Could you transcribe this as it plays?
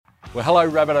Well,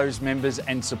 hello Rabbitohs members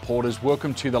and supporters.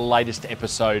 Welcome to the latest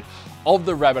episode of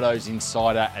the Rabbitohs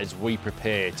Insider as we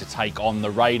prepare to take on the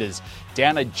Raiders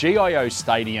down at GIO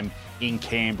Stadium in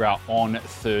Canberra on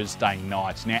Thursday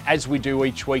night. Now, as we do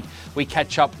each week, we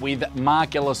catch up with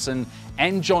Mark Ellison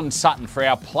and John Sutton for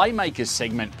our Playmakers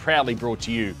segment, proudly brought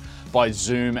to you by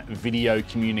Zoom Video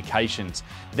Communications.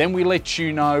 Then we let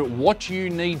you know what you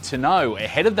need to know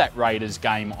ahead of that Raiders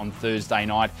game on Thursday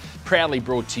night, proudly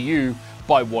brought to you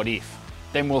by What If.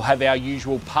 Then we'll have our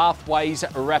usual Pathways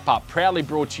wrap up, proudly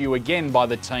brought to you again by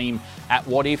the team at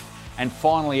What If. And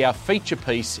finally, our feature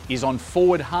piece is on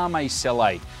forward Hame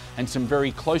Sele and some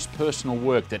very close personal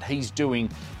work that he's doing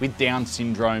with Down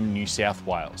Syndrome New South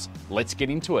Wales. Let's get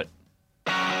into it.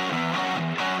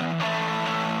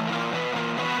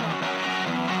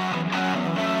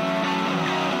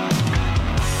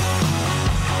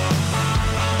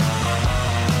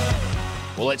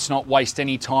 Well, let's not waste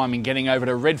any time in getting over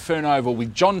to Redfern Oval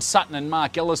with John Sutton and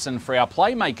Mark Ellison for our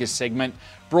Playmakers segment,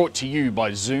 brought to you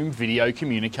by Zoom Video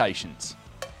Communications.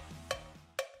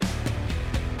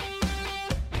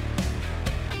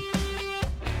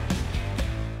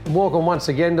 Welcome once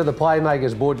again to the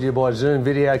Playmakers, brought to you by Zoom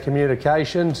Video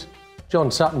Communications.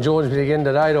 John Sutton joins me again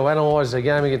today to analyse the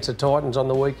game against the Titans on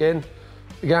the weekend.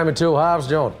 The game of two halves,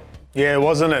 John. Yeah,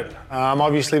 wasn't it?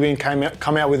 Obviously, we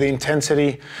come out with the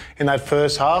intensity in that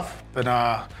first half, but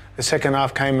the second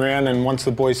half came around, and once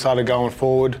the boys started going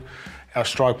forward, our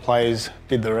strike players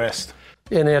did the rest.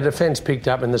 Yeah, and our defence picked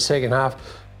up in the second half.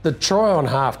 The try on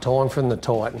half-time from the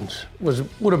Titans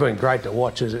would have been great to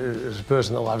watch as a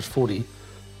person that loves footy,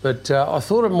 but I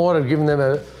thought it might have given them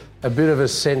a bit of a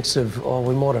sense of,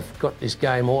 we might have got this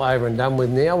game all over and done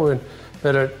with now,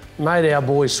 but it made our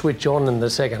boys switch on in the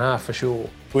second half for sure.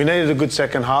 We needed a good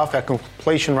second half. Our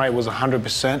completion rate was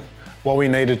 100%, what we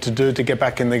needed to do to get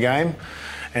back in the game.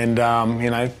 And,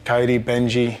 Cody,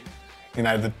 Benji,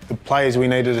 the players we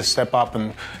needed to step up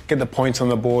and get the points on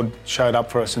the board showed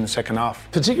up for us in the second half.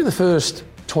 Particularly the first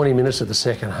 20 minutes of the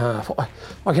second half.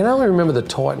 I can only remember the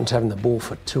Titans having the ball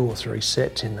for 2 or 3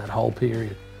 sets in that whole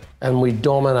period. And we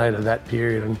dominated that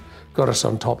period and got us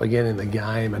on top again in the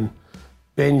game. And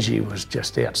Benji was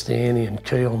just outstanding, and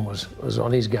Keelan was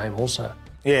on his game also.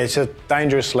 Yeah, it's a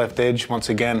dangerous left edge once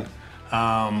again.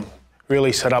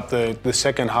 Really set up the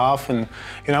second half, and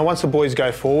once the boys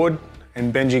go forward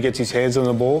and Benji gets his hands on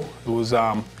the ball, it was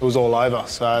all over.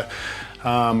 So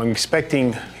I'm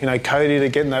expecting Cody to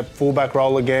get in that fullback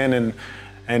role again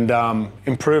and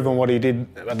improve on what he did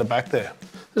at the back there.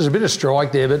 There's a bit of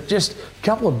strike there, but just a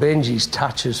couple of Benji's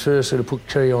touches first to put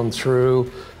Keelan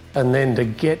through, and then to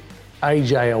get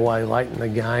AJ away late in the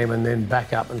game and then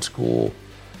back up and score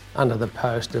under the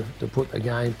post to put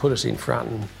us in front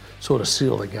and sort of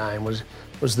seal the game was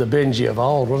the Benji of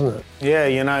old, wasn't it? Yeah,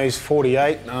 he's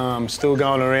 48, still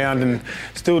going around and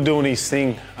still doing his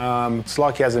thing. It's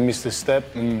like he hasn't missed a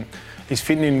step, and he's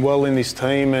fitting in well in this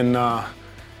team, and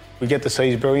we get to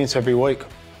see his brilliance every week.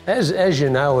 As you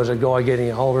know, as a guy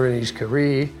getting older in his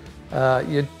career,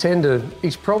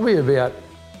 he's probably about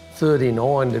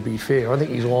 39 to be fair. I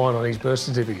think he's lying on his birth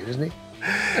certificate, isn't he?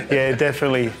 Yeah,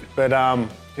 definitely. But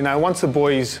once the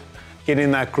boys get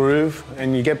in that groove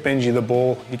and you get Benji the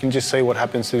ball, you can just see what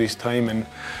happens to this team, and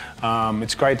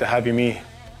it's great to have him here.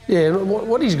 Yeah, and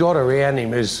what he's got around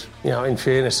him is, in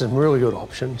fairness, some really good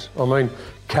options. I mean,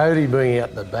 Cody being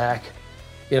out the back,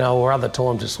 or other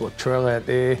times just Latrell out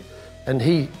there, and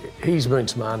he's been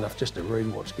smart enough just to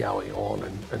read what's going on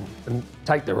and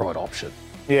take the right option.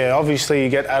 Yeah, obviously you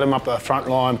get Adam up the front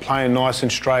line, playing nice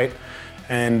and straight,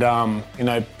 and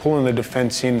pulling the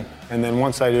defence in, and then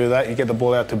once they do that, you get the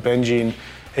ball out to Benji and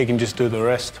he can just do the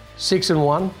rest.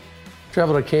 6-1,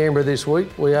 travel to Canberra this week.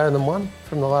 We owe them one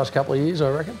from the last couple of years, I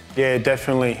reckon. Yeah,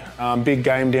 definitely. Big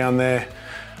game down there.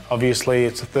 Obviously,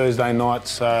 it's a Thursday night,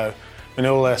 so we need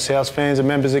all our South fans and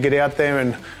members to get out there,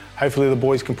 and hopefully the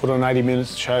boys can put on 80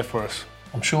 minutes show for us.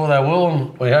 I'm sure they will,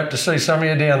 and we hope to see some of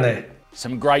you down there.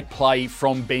 Some great play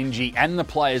from Benji and the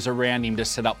players around him to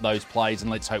set up those plays, and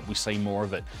let's hope we see more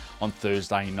of it on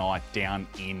Thursday night down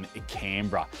in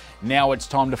Canberra. Now it's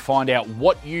time to find out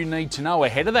what you need to know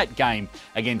ahead of that game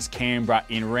against Canberra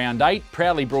in Round 8,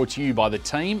 proudly brought to you by the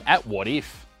team at What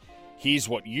If. Here's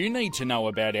what you need to know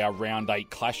about our Round 8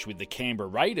 clash with the Canberra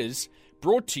Raiders,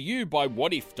 brought to you by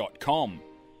whatif.com,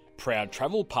 proud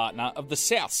travel partner of the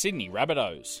South Sydney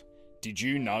Rabbitohs. Did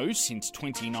you know since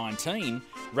 2019,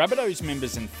 Rabbitohs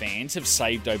members and fans have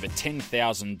saved over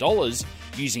 $10,000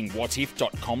 using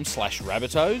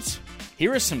whatif.com/Rabbitohs?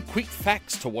 Here are some quick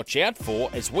facts to watch out for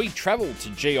as we travel to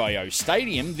GIO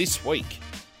Stadium this week.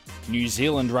 New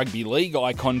Zealand Rugby League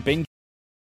icon Ben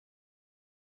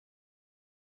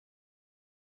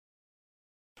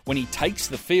when he takes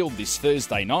the field this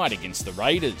Thursday night against the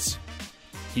Raiders.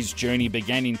 His journey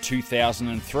began in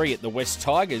 2003 at the West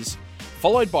Tigers,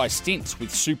 followed by stints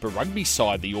with Super Rugby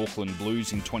side the Auckland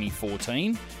Blues in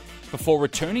 2014, before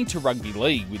returning to rugby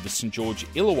league with the St George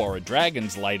Illawarra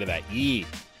Dragons later that year.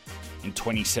 In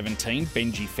 2017,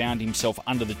 Benji found himself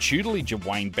under the tutelage of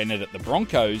Wayne Bennett at the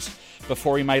Broncos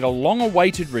before he made a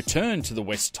long-awaited return to the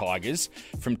West Tigers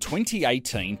from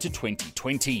 2018 to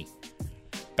 2020.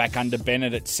 Back under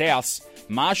Bennett at Souths,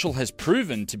 Marshall has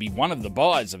proven to be one of the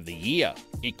buys of the year.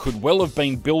 It could well have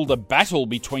been billed a battle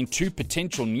between two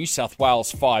potential New South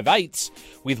Wales 5'8s,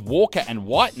 with Walker and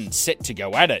Whiten set to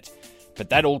go at it. But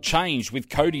that all changed with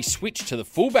Cody's switch to the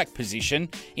fullback position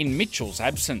in Mitchell's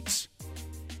absence.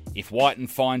 If Whiten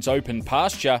finds open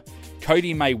pasture,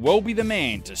 Cody may well be the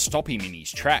man to stop him in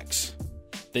his tracks.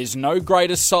 There's no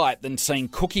greater sight than seeing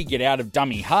Cookie get out of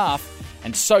dummy half,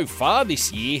 and so far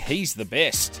this year he's the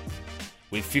best.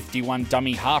 With 51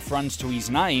 dummy half runs to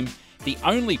his name, the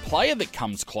only player that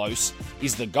comes close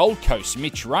is the Gold Coast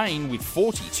Mitch Rain with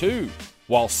 42.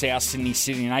 While South Sydney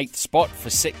sit in 8th spot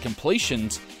for set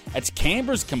completions, it's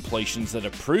Canberra's completions that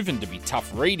have proven to be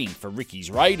tough reading for Ricky's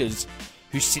Raiders,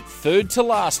 who sit third to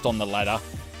last on the ladder,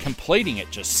 completing at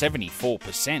just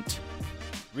 74%.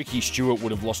 Ricky Stewart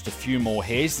would have lost a few more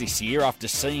hairs this year after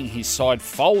seeing his side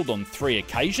fold on 3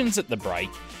 occasions at the break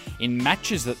in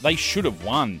matches that they should have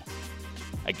won.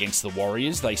 Against the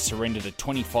Warriors, they surrendered a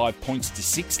 25 points to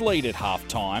 6 lead at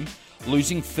half-time,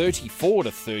 losing 34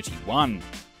 to 31.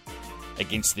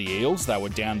 Against the Eels, they were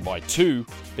down by 2,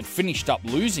 but finished up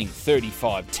losing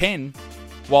 35-10,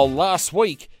 while last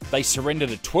week they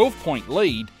surrendered a 12-point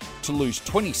lead to lose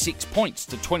 26 points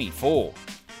to 24.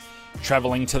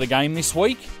 Travelling to the game this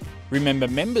week? Remember,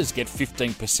 members get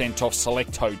 15% off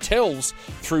select hotels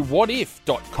through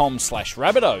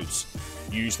whatif.com/Rabbitohs.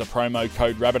 Use the promo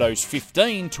code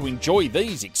Rabbitohs15 to enjoy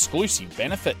these exclusive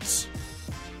benefits.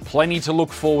 Plenty to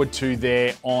look forward to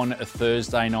there on a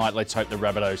Thursday night. Let's hope the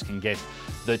Rabbitohs can get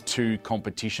the 2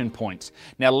 competition points.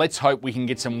 Now let's hope we can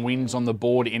get some wins on the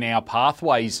board in our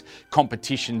Pathways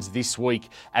competitions this week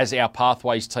as our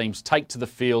Pathways teams take to the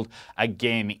field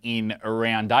again in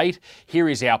round 8. Here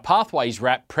is our Pathways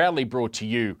wrap, proudly brought to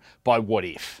you by What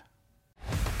If.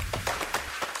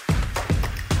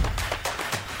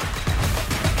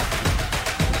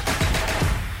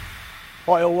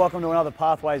 Hi all, welcome to another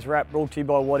Pathways wrap brought to you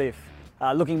by What If.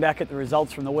 Looking back at the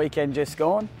results from the weekend just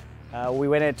gone, we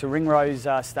went out to Ringrose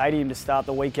Stadium to start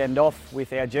the weekend off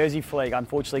with our Jersey Fleet,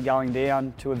 unfortunately going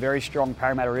down to a very strong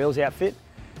Parramatta Eels outfit,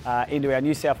 into our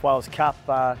New South Wales Cup,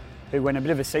 who went a bit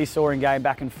of a seesawing game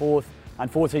back and forth.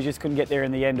 Unfortunately just couldn't get there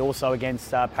in the end, also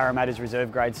against Parramatta's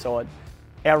reserve grade side.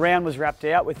 Our round was wrapped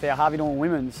out with our Harvey Norman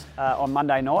Women's on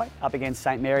Monday night up against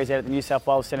St Mary's out at the New South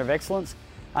Wales Centre of Excellence.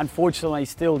 Unfortunately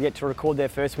still yet to record their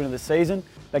first win of the season,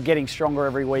 but getting stronger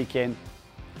every weekend.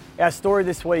 Our story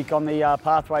this week on the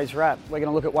Pathways wrap, we're going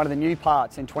to look at one of the new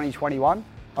parts in 2021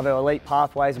 of our Elite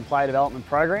Pathways and Player Development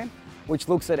Program, which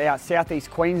looks at our South East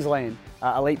Queensland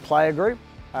Elite Player Group.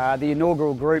 The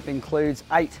inaugural group includes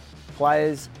 8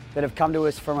 players that have come to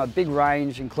us from a big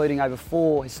range, including over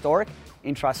 4 historic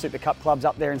intra-Super Cup clubs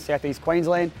up there in South East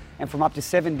Queensland, and from up to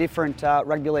 7 different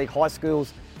rugby league high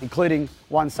schools, including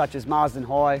ones such as Marsden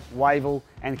High, Wavell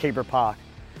and Keebra Park.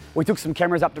 We took some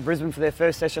cameras up to Brisbane for their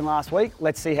first session last week.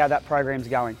 Let's see how that program's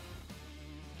going.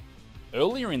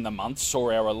 Earlier in the month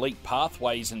saw our Elite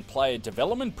Pathways and Player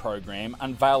Development Program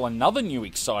unveil another new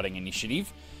exciting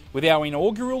initiative with our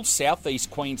inaugural South East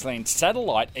Queensland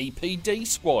Satellite EPD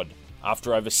squad.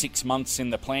 After over 6 months in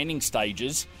the planning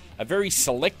stages, a very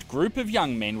select group of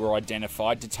young men were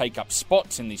identified to take up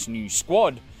spots in this new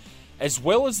squad, as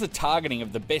well as the targeting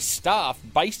of the best staff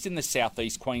based in the South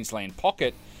East Queensland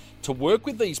pocket to work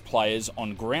with these players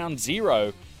on ground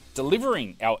zero,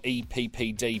 delivering our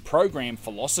EPPD program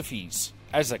philosophies.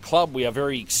 As a club, we are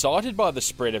very excited by the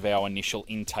spread of our initial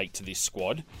intake to this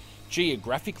squad,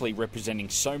 geographically representing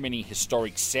so many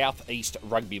historic South East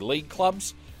Rugby League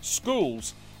clubs,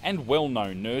 schools and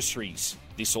well-known nurseries.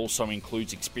 This also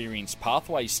includes experienced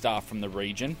Pathways staff from the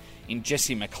region in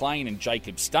Jesse McLean and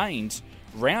Jacob Staines,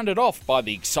 rounded off by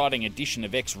the exciting addition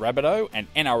of ex-Rabbitoh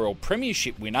and NRL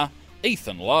Premiership winner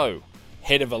Ethan Lowe.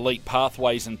 Head of Elite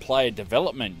Pathways and Player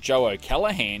Development Joe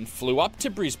O'Callaghan flew up to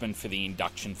Brisbane for the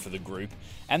induction for the group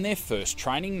and their first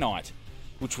training night,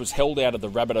 which was held out of the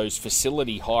Rabbitohs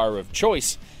facility hire of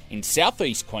choice in South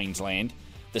East Queensland,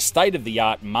 the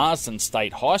state-of-the-art Marsden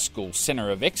State High School Centre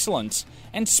of Excellence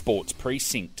and Sports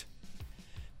Precinct.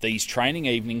 These training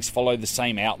evenings follow the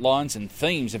same outlines and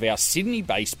themes of our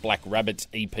Sydney-based Black Rabbits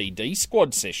EPD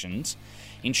squad sessions,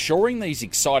 ensuring these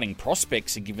exciting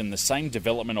prospects are given the same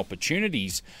development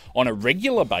opportunities on a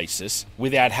regular basis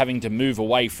without having to move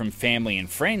away from family and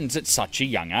friends at such a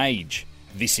young age.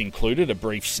 This included a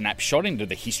brief snapshot into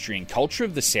the history and culture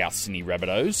of the South Sydney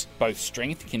Rabbitohs, both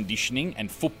strength, conditioning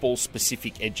and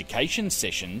football-specific education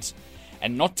sessions,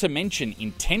 and not to mention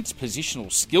intense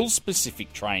positional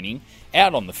skills-specific training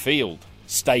out on the field.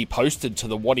 Stay posted to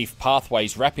the What If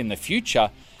Pathways wrap in the future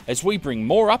as we bring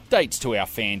more updates to our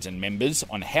fans and members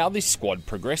on how this squad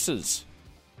progresses.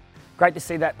 Great to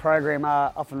see that program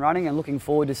off and running, and looking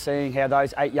forward to seeing how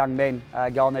those 8 young men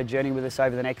go on their journey with us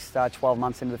over the next 12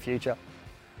 months into the future.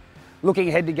 Looking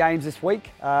ahead to games this week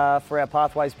for our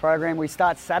Pathways program, we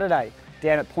start Saturday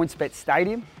down at PointsBet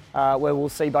Stadium, where we'll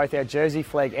see both our Jersey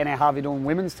Flag and our Harvey Norman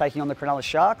Women's taking on the Cronulla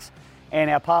Sharks. And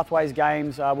our Pathways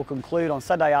games will conclude on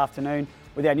Saturday afternoon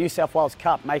with our New South Wales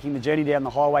Cup making the journey down the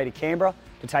highway to Canberra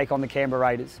to take on the Canberra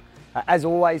Raiders. As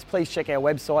always, please check our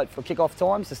website for kick-off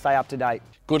times to stay up to date.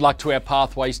 Good luck to our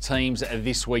Pathways teams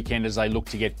this weekend as they look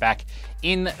to get back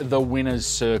in the winner's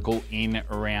circle in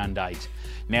round 8.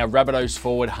 Now, Rabbitohs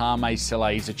forward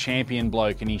Sele is a champion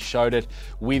bloke, and he showed it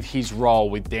with his role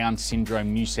with Down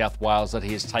Syndrome New South Wales that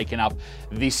he has taken up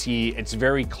this year. It's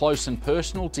very close and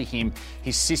personal to him,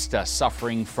 his sister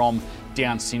suffering from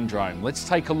Down Syndrome. Let's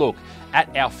take a look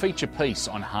at our feature piece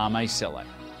on Sele.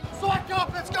 Psych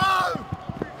up, let's go!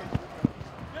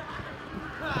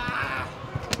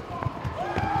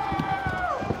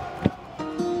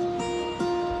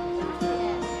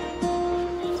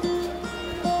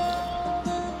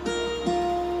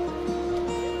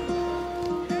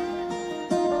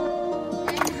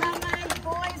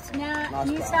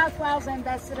 New South Wales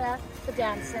Ambassador for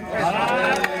Down Syndrome. The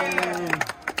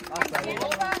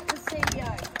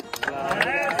CEO.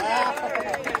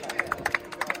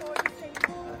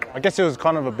 I guess it was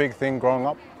kind of a big thing growing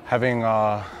up, having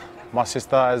my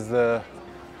sister as the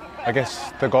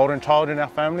golden child in our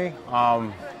family.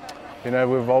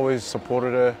 We've always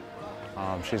supported her.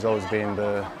 She's always been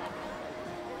the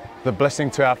blessing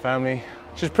to our family.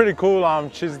 She's pretty cool.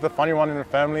 She's the funny one in the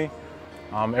family.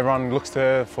 Everyone looks to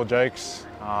her for jokes.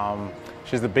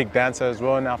 She's the big dancer as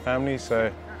well in our family. So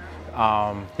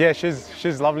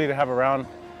she's lovely to have around.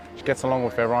 She gets along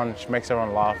with everyone. She makes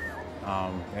everyone laugh.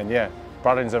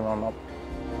 Brightens everyone up.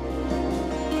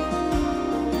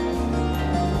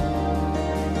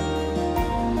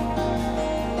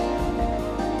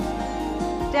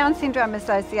 Down Syndrome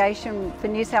Association for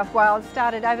New South Wales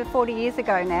started over 40 years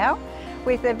ago now,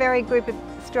 with a very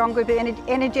strong group of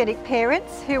energetic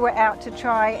parents who were out to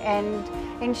try and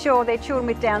ensure their children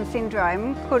with Down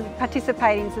syndrome could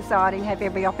participate in society and have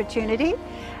every opportunity.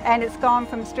 And it's gone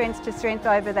from strength to strength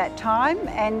over that time,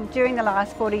 and during the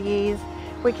last 40 years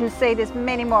we can see there's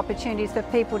many more opportunities for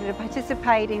people to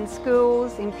participate in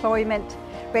schools, employment,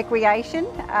 recreation.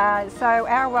 So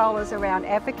our role is around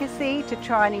advocacy to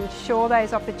try and ensure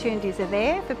those opportunities are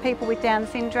there for people with Down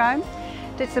syndrome,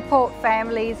 to support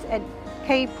families at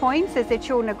key points as their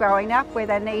children are growing up, where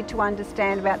they need to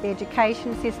understand about the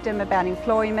education system, about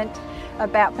employment,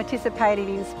 about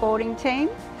participating in sporting teams,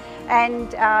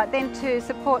 and then to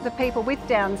support the people with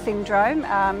Down syndrome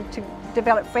to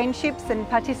develop friendships and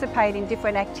participate in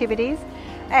different activities,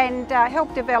 and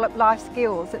help develop life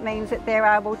skills. It means that they're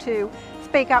able to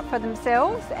speak up for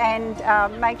themselves and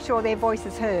make sure their voice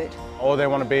is heard. All they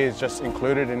want to be is just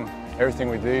included in everything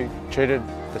we do, treated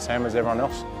the same as everyone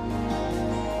else.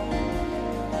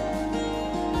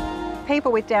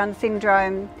 People with Down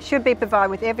syndrome should be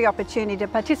provided with every opportunity to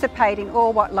participate in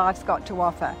all what life's got to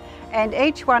offer. And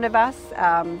each one of us,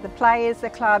 the players, the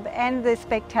club and the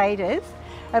spectators,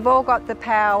 have all got the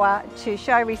power to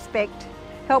show respect,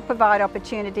 help provide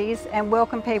opportunities and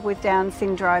welcome people with Down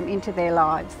syndrome into their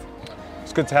lives.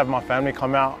 It's good to have my family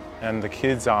come out and the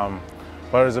kids, but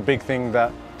it was a big thing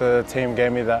that the team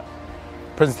gave me that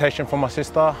presentation for my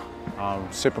sister. I'm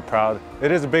super proud.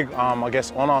 It is a big,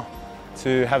 honour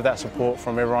to have that support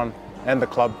from everyone and the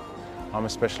club,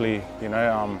 especially,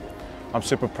 I'm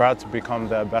super proud to become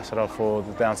the ambassador for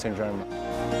the Down syndrome.